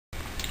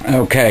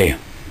Okay,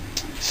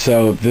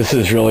 so this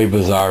is really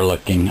bizarre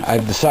looking.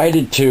 I've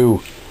decided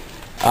to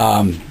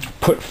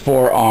put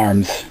 4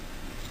 arms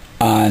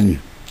on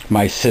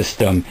my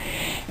system,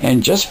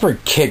 and just for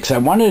kicks I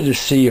wanted to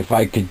see if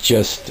I could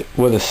just,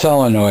 with a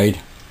solenoid,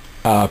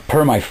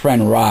 per my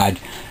friend Rod,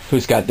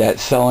 who's got that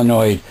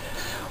solenoid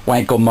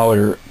wankel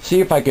motor, see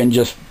if I can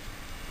just,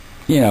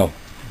 you know,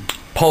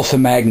 pulse a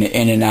magnet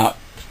in and out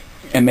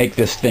and make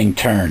this thing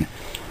turn.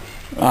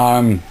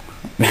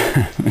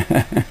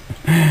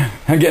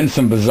 I'm getting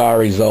some bizarre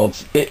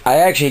results. I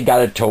actually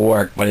got it to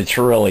work, but it's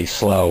really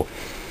slow.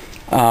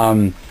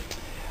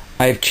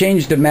 I've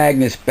changed the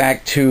magnets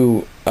back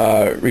to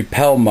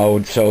repel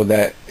mode so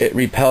that it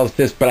repels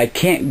this, but I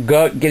can't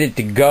get it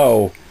to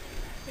go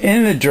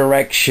in the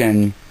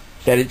direction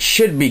that it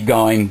should be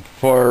going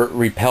for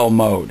repel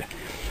mode.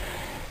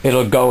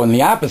 It'll go in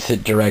the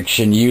opposite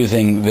direction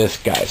using this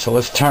guy. So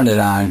let's turn it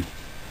on.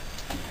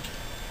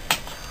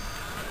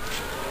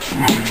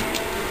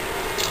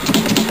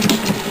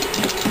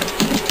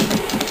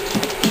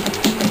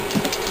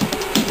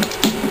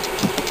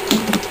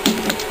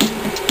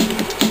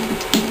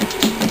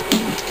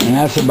 And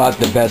that's about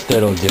the best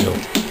it'll do.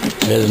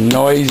 It's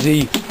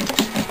noisy,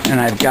 and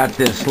I've got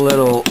this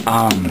little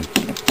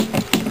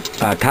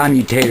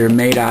commutator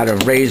made out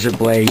of razor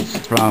blades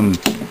from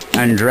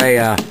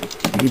Andrea.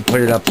 He put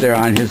it up there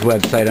on his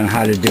website on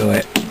how to do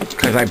it,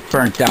 because I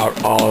burnt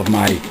out all of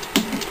my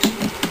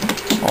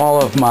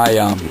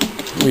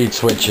reed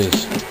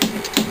switches,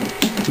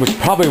 which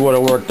probably would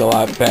have worked a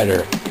lot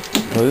better.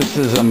 So this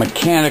is a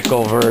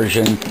mechanical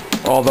version,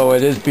 although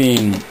it is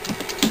being,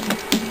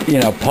 you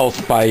know,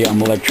 pulsed by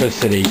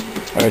electricity,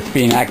 or it's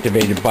being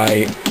activated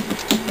by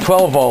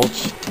 12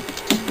 volts.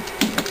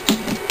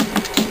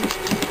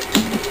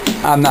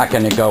 I'm not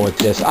going to go with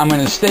this. I'm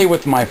going to stay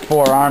with my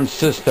 4-arm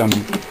system,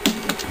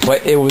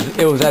 but it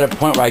was at a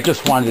point where I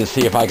just wanted to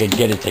see if I could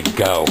get it to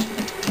go,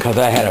 because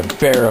I had a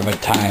bear of a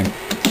time,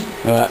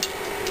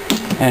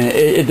 and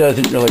it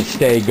doesn't really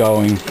stay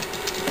going.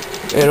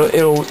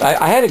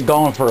 I had it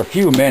going for a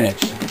few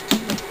minutes.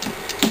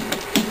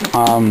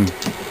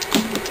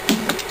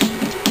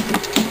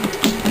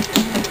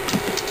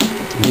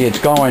 See, it's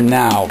going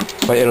now,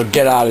 but it'll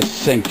get out of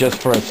sync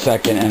just for a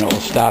second and it'll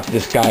stop.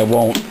 This guy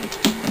won't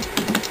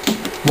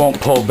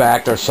pull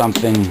back or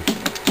something.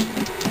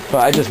 But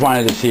I just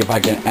wanted to see if I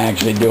can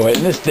actually do it.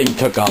 And this thing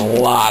took a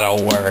lot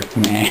of work,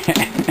 man,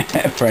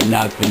 for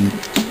nothing.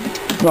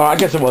 Well, I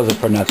guess it wasn't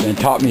for nothing. It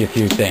taught me a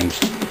few things,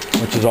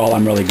 which is all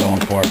I'm really going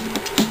for.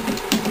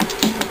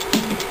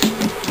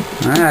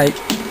 All right.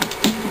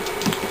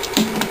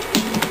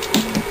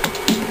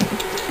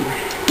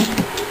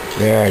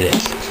 There it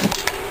is.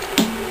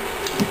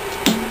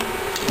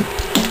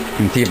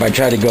 And see if I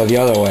try to go the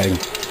other way.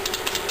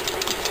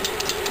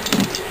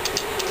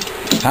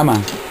 Come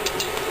on.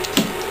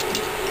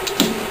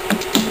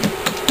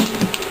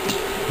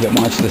 It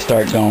wants to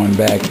start going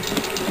back.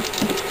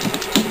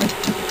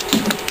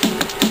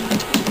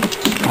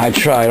 I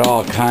tried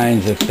all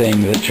kinds of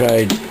things. I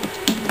tried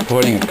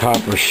putting a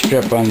copper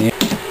strip on the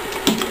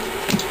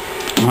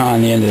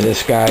end of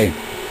this guy,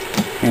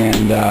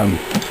 and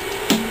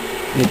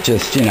it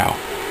just, you know.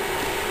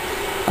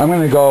 I'm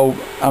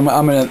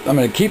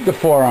gonna keep the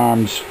 4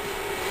 arms,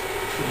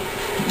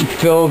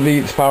 fill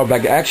the spiral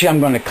back. Actually, I'm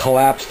going to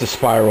collapse the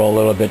spiral a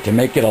little bit to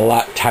make it a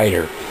lot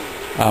tighter.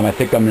 I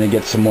think I'm going to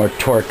get some more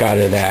torque out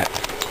of that,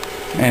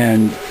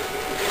 and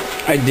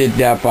I did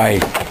that by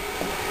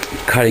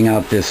cutting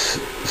out this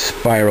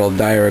spiral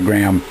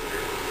diagram,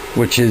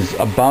 which is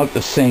about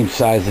the same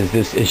size as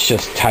this. It's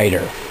just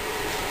tighter.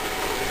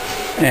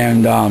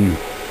 And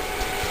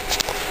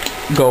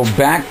go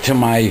back to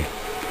my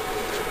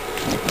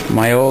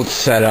old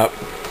setup,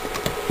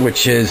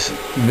 which is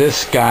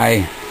this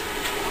guy,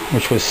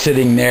 which was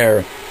sitting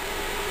there.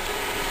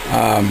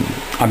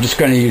 I'm just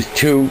going to use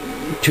two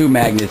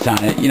magnets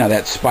on it, you know,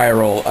 that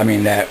spiral,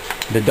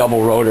 the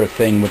double rotor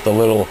thing with the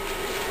little,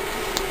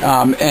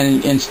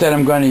 and instead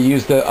I'm going to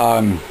use the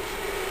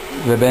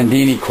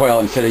Bandini coil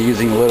instead of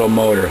using the little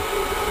motor.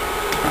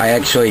 I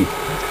actually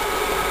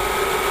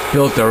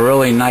built a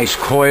really nice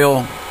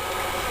coil,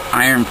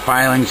 iron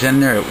filings in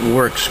there. It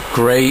works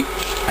great.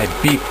 I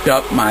beefed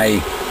up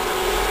my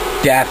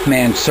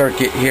Daftman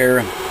circuit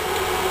here,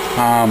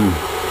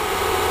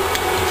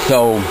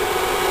 so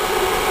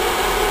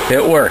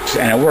it works,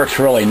 and it works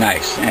really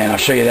nice, and I'll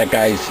show you that,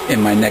 guys,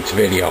 in my next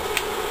video.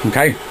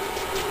 Okay,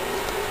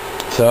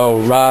 so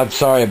Rob,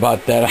 sorry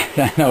about that.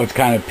 I know it's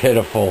kind of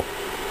pitiful.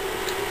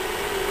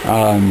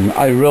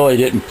 I really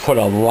didn't put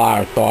a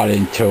lot of thought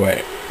into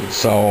it,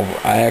 so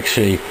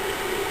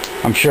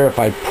I'm sure if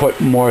I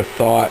put more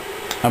thought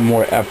and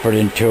more effort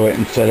into it,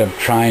 instead of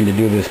trying to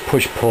do this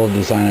push-pull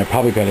design, I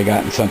probably could have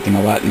gotten something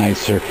a lot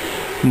nicer,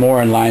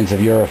 more in lines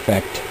of your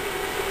effect.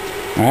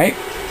 Alright,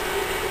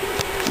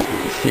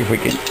 let's see if we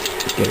can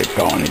get it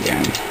going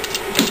again.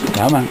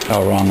 Come on.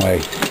 Oh, wrong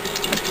way.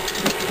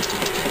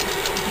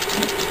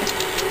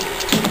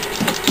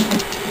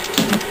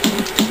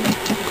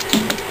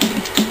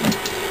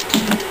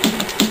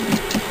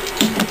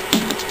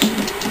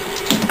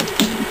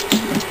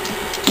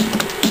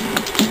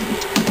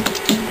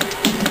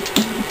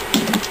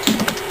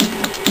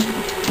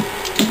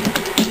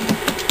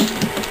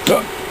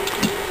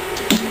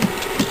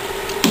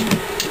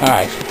 All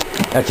right,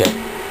 that's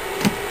it.